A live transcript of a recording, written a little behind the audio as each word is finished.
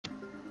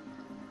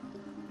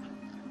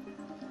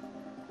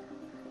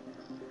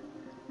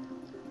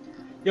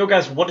Yo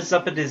guys, what is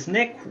up? It is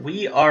Nick.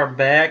 We are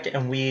back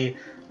and we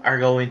are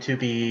going to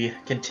be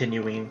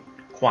continuing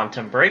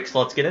Quantum Break, so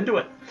let's get into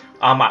it.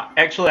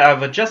 Actually,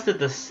 I've adjusted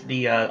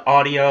the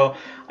audio.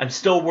 I'm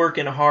still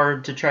working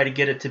hard to try to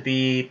get it to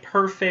be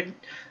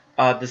perfect.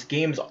 This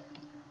game's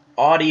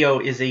audio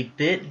is a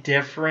bit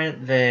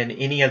different than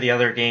any of the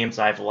other games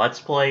I've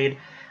Let's Played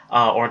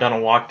or done a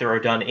walkthrough or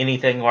done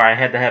anything where I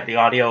had to have the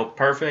audio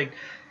perfect.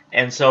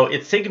 And so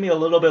it's taken me a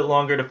little bit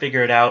longer to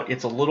figure it out.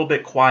 It's a little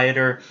bit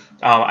quieter.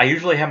 I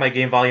usually have my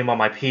game volume on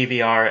my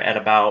PVR at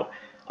about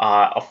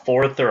a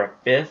fourth or a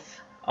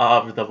fifth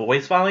of the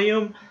voice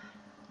volume,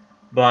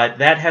 but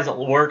that hasn't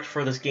worked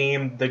for this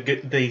game.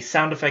 The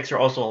sound effects are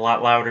also a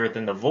lot louder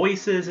than the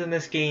voices in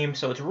this game,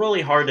 so it's really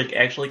hard to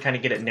actually kind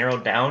of get it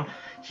narrowed down.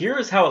 Here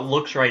is how it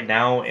looks right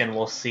now, and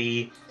we'll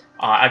see.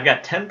 I've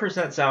got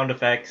 10% sound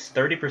effects,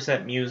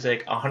 30%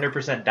 music,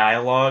 100%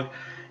 dialogue,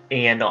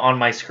 and on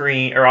my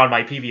screen, or on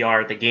my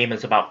PVR, the game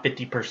is about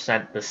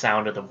 50% the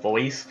sound of the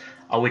voice,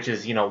 which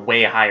is,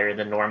 way higher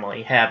than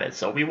normally have it.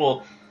 So we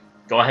will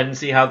go ahead and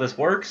see how this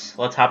works.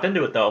 Let's hop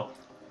into it, though.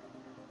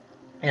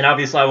 And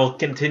obviously, I will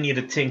continue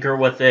to tinker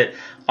with it.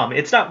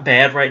 It's not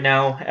bad right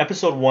now.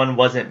 Episode 1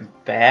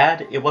 wasn't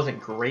bad. It wasn't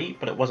great,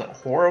 but it wasn't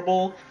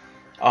horrible.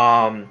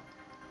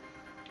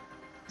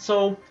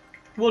 So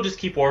we'll just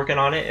keep working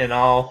on it, and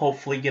I'll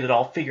hopefully get it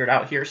all figured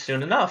out here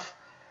soon enough.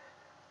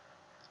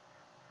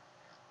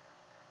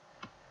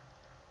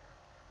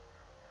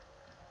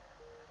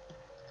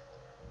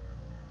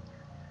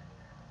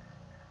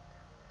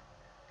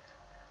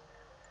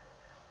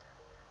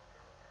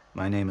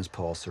 My name is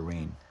Paul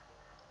Serene.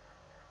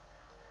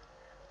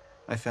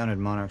 I founded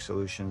Monarch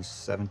Solutions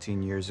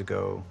 17 years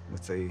ago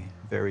with a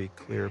very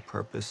clear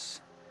purpose.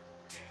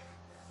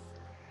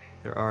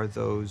 There are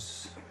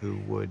those who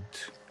would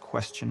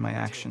question my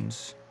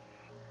actions.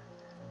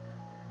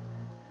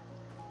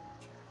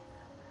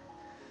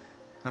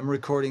 I'm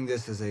recording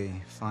this as a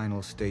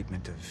final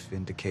statement of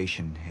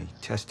vindication,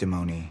 a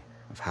testimony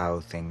of how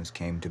things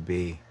came to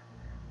be.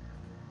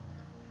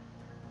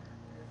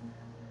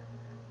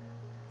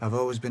 I've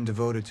always been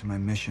devoted to my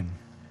mission.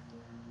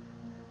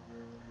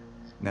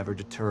 Never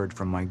deterred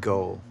from my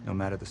goal, no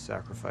matter the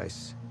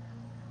sacrifice.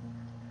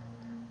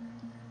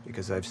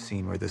 Because I've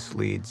seen where this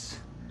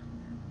leads.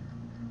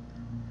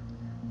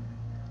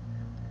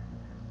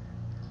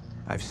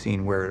 I've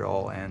seen where it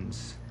all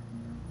ends.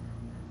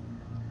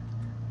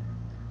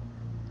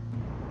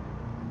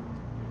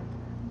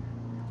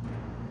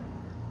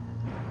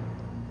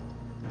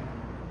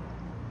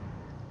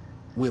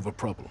 We have a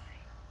problem.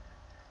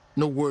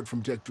 No word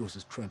from Jack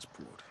Joyce's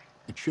transport.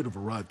 It should have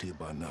arrived here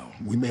by now.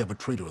 We may have a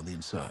traitor on the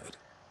inside.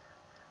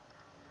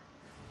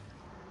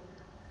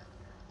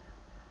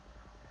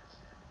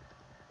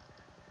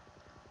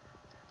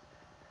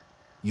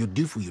 You're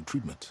due for your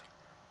treatment.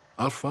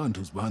 I'll find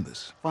who's behind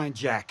this. Find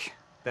Jack.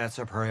 That's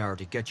our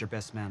priority. Get your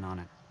best man on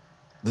it.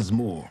 There's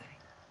more.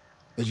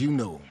 As you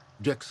know,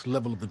 Jack's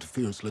level of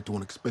interference led to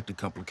unexpected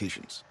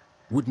complications.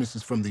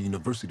 Witnesses from the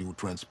university were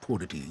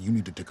transported here. You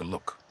need to take a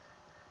look.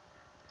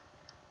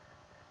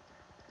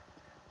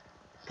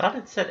 Thought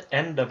it said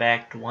end of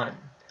Act 1.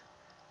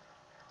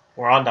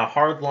 We're on the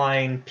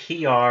Hardline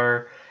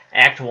PR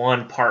Act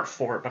 1 Part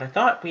 4, but I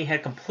thought we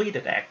had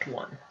completed Act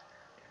 1.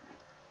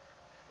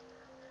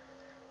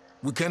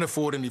 We can't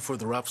afford any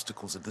further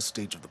obstacles at this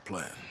stage of the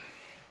plan.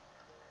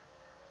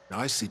 Now,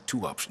 I see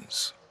two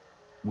options.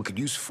 We could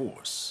use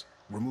force,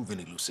 remove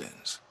any loose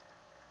ends.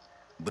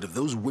 But if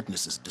those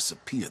witnesses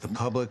disappear, The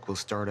public will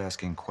start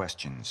asking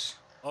questions.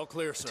 All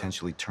clear, sir.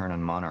 Potentially turn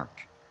on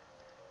Monarch.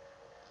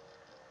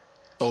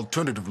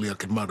 Alternatively, I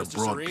could mount a Mr.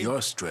 broad Serene? PR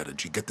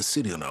strategy, get the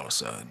city on our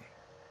side.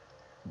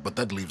 But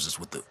that leaves us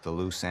with The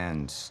loose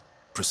ends.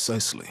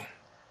 Precisely.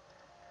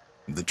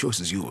 The choice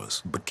is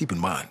yours, but keep in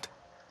mind,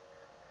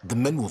 the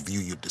men will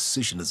view your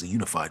decision as a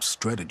unified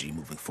strategy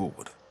moving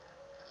forward.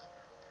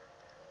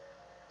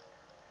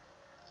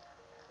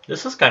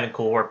 This is kind of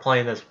cool. We're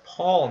playing as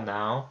Paul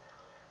now.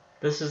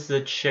 This is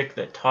the chick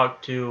that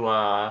talked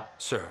to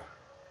Sir,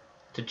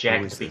 Jack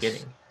Who at is the this?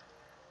 beginning.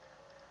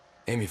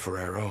 Amy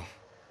Ferrero.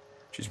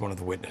 She's one of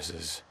the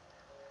witnesses.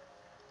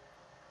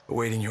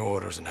 Awaiting your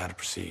orders on how to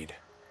proceed.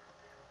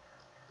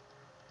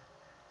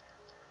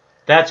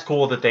 That's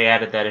cool that they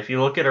added that. If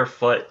you look at her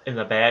foot in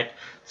the back,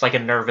 it's like a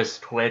nervous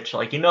twitch.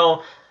 Like,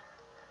 I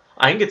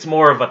think it's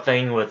more of a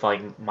thing with,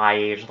 like, my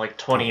age, like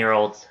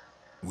 20-year-olds.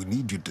 We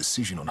need your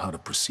decision on how to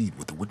proceed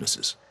with the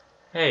witnesses.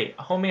 Hey,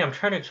 homie, I'm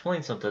trying to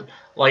explain something.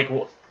 Like,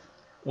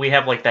 we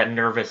have, like, that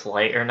nervous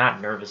light, or not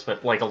nervous,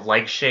 but, like, a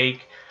leg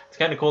shake. It's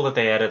kind of cool that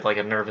they added, like,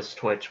 a nervous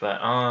twitch, but,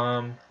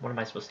 what am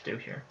I supposed to do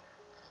here?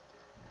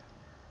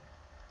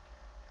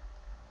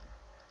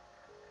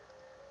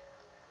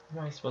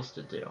 What am I supposed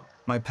to do?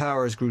 My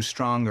powers grew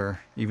stronger,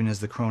 even as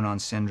the Chronon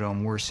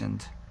syndrome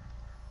worsened.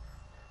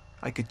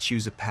 I could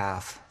choose a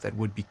path that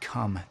would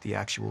become the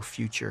actual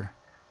future.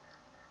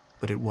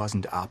 But it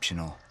wasn't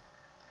optional.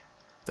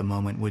 The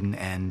moment wouldn't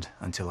end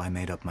until I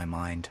made up my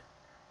mind.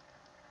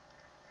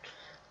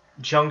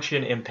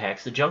 Junction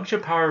impacts. The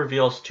junction power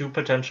reveals two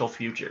potential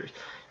futures.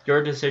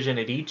 Your decision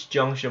at each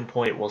junction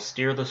point will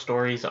steer the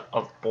stories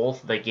of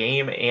both the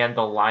game and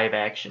the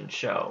live-action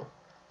show.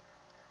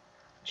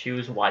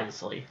 Choose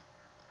wisely.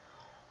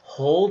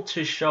 Hold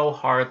to show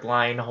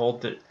Hardline,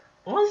 hold to...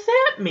 What does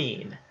that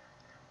mean?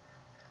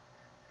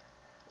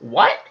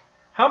 What?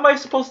 How am I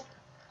supposed...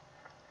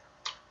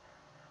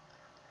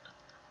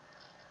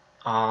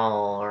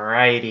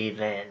 Alrighty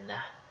then.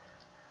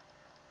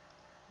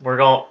 We're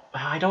going...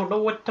 I don't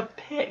know what to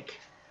pick.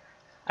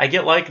 I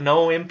get, like,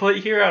 no input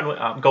here?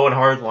 I'm going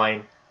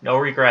Hardline. No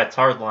regrets,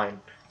 Hardline.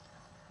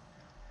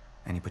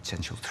 Any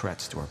potential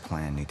threats to our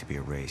plan need to be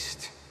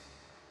erased.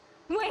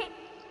 Wait!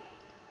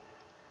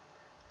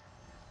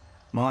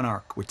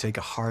 Monarch would take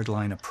a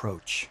hardline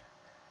approach.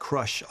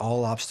 Crush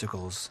all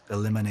obstacles,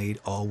 eliminate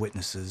all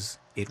witnesses.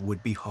 It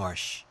would be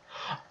harsh.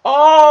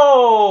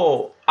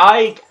 Oh!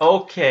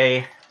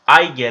 Okay.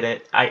 I get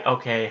it.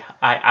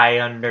 I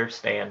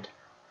understand.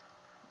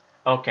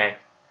 Okay.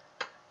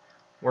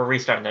 We're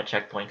restarting that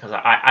checkpoint because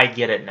I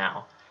get it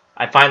now.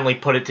 I finally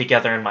put it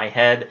together in my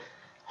head.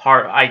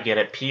 I get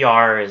it.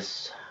 PR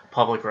is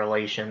public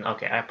relation.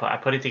 Okay, I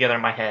put it together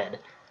in my head.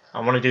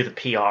 I want to do the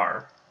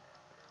PR.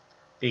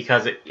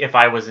 Because if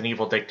I was an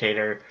evil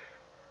dictator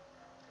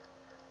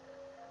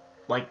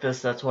like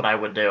this, that's what I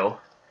would do.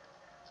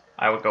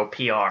 I would go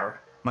PR.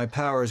 My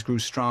powers grew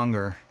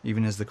stronger,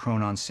 even as the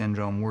Chronon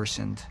syndrome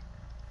worsened.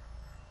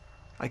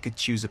 I could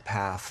choose a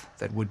path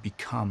that would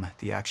become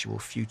the actual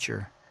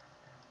future.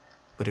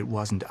 But it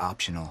wasn't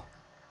optional.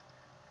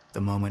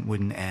 The moment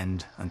wouldn't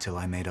end until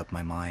I made up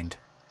my mind.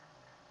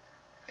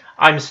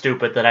 I'm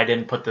stupid that I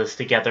didn't put this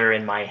together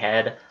in my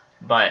head,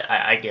 but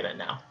I get it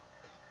now.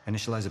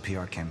 Initialize a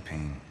PR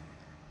campaign.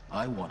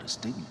 I want a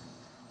statement.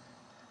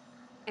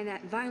 And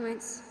that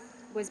violence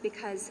was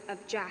because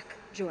of Jack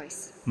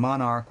Joyce.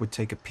 Monarch would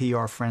take a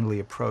PR-friendly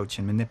approach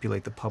and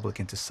manipulate the public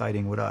into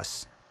siding with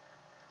us.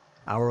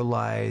 Our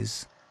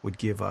lies would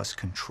give us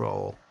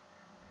control.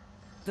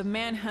 The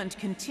manhunt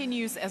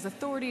continues as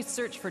authorities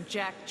search for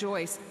Jack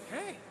Joyce.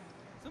 Hey,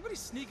 somebody's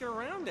sneaking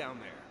around down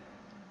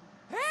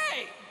there.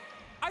 Hey!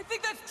 I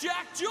think that's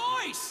Jack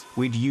Joyce!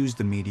 We'd use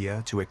the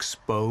media to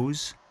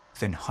expose,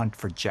 then hunt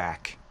for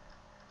Jack.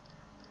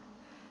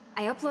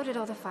 I uploaded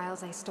all the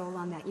files I stole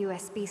on that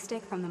USB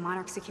stick from the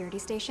Monarch security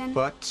station.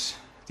 But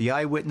the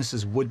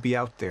eyewitnesses would be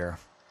out there,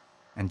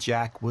 and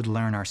Jack would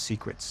learn our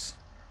secrets.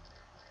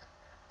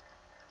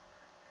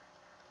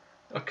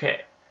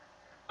 Okay.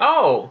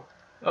 Oh!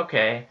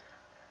 Okay.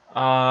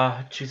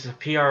 Choose a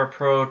PR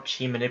approach.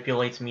 He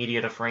manipulates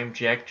media to frame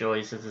Jack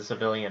Joyce as a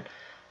civilian.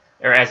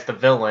 Or as the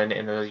villain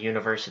in the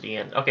university.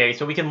 And okay,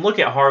 so we can look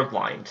at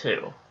Hardline,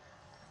 too.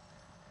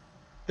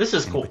 This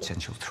is cool. Any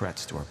potential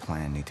threats to our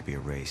plan need to be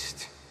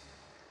erased.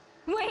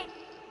 Wait!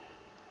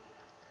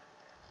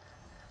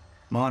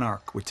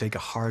 Monarch would take a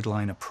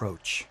hardline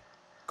approach.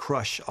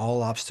 Crush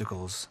all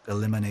obstacles,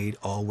 eliminate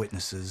all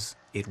witnesses.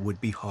 It would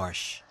be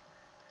harsh.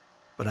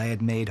 But I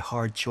had made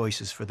hard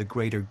choices for the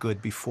greater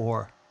good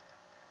before.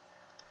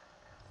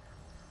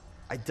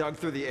 I dug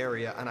through the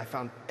area and I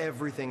found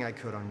everything I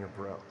could on your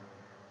bro.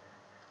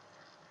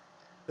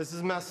 This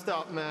is messed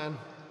up, man.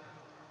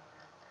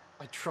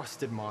 I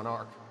trusted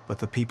Monarch. But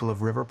the people of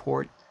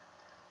Riverport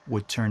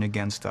would turn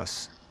against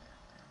us.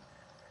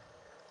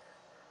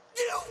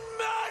 You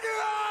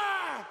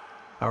murderer!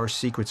 Our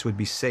secrets would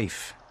be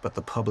safe, but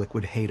the public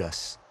would hate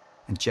us,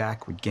 and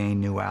Jack would gain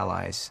new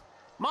allies.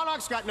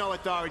 Monarch's got no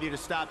authority to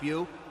stop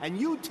you, and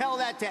you tell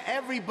that to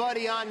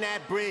everybody on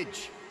that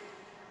bridge.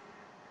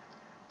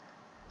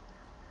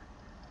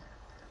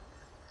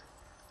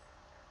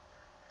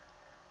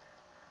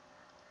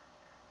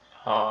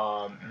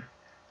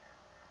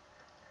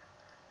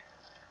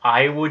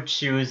 I would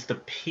choose the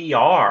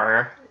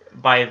PR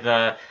by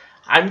the...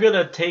 I'm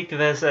gonna take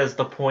this as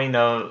the point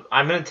of...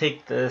 I'm gonna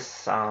take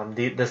this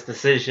this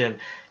decision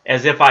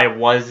as if I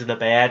was the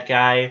bad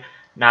guy,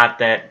 not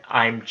that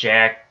I'm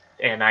Jack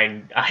and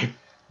I'm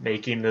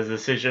making the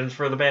decisions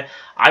for the bad.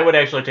 I would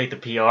actually take the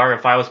PR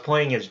if I was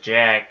playing as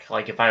Jack.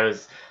 Like if I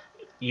was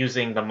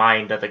using the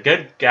mind of the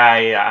good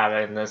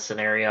guy in this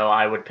scenario,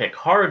 I would pick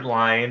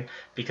Hardline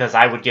because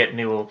I would get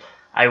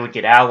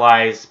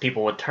allies.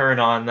 People would turn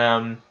on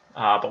them.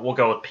 But we'll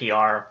go with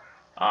PR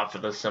for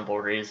the simple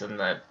reason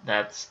that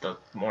that's the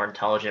more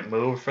intelligent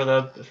move for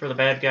the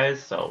bad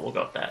guys. So we'll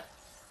go with that.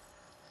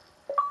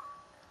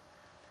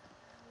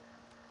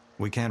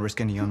 We can't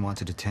risk any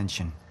unwanted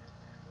attention.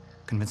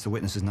 Convince the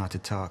witnesses not to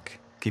talk.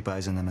 Keep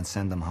eyes on them and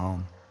send them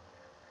home.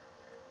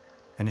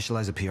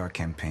 Initialize a PR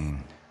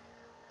campaign.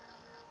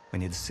 We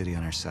need the city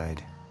on our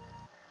side.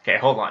 Okay,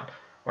 hold on.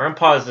 We're gonna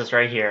pause this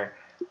right here.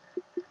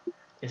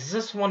 Is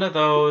this one of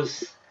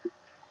those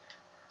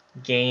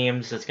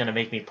games that's gonna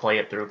make me play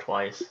it through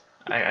twice?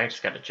 I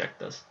just gotta check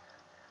this.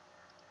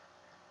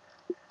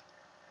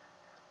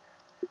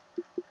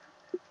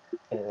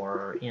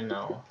 Or, you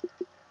know,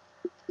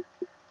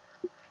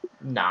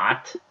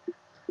 not.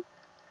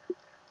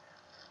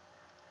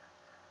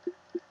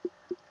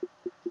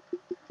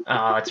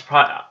 It's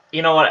probably,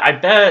 you know what, I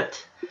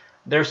bet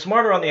they're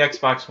smarter on the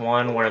Xbox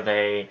One where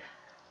they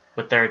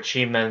with their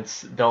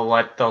achievements,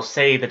 they'll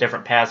say the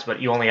different paths,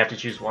 but you only have to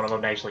choose one of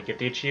them to actually get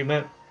the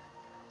achievement.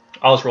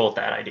 I'll just roll with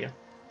that idea.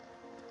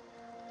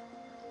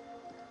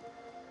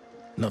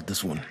 Not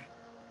this one.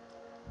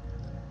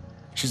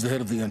 She's the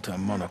head of the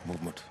anti-monarch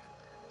movement.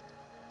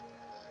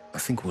 I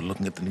think we're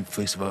looking at the new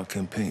face of our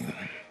campaign.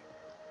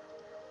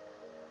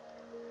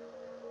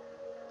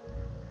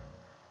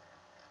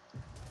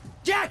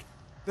 Jack!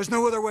 There's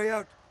no other way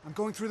out. I'm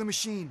going through the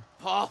machine.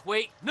 Paul,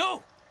 wait.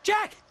 No!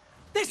 Jack!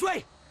 This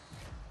way!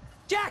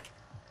 Jack!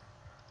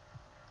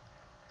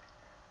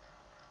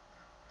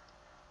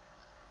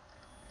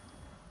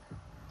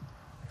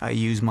 I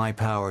use my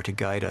power to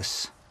guide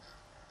us,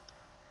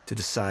 to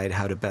decide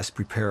how to best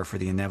prepare for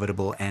the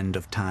inevitable end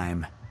of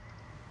time.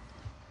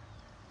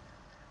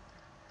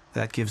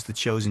 That gives the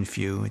chosen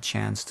few a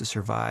chance to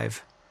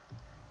survive.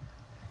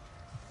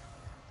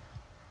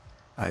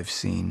 I've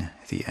seen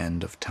the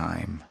end of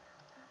time.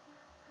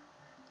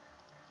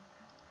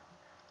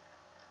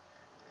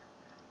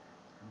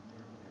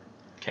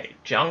 Okay,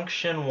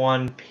 Junction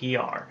 1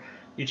 PR.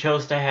 You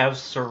chose to have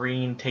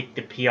Serene take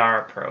the PR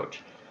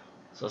approach.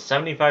 So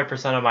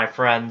 75% of my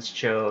friends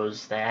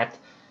chose that,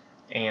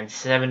 and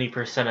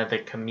 70% of the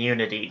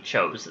community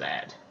chose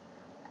that.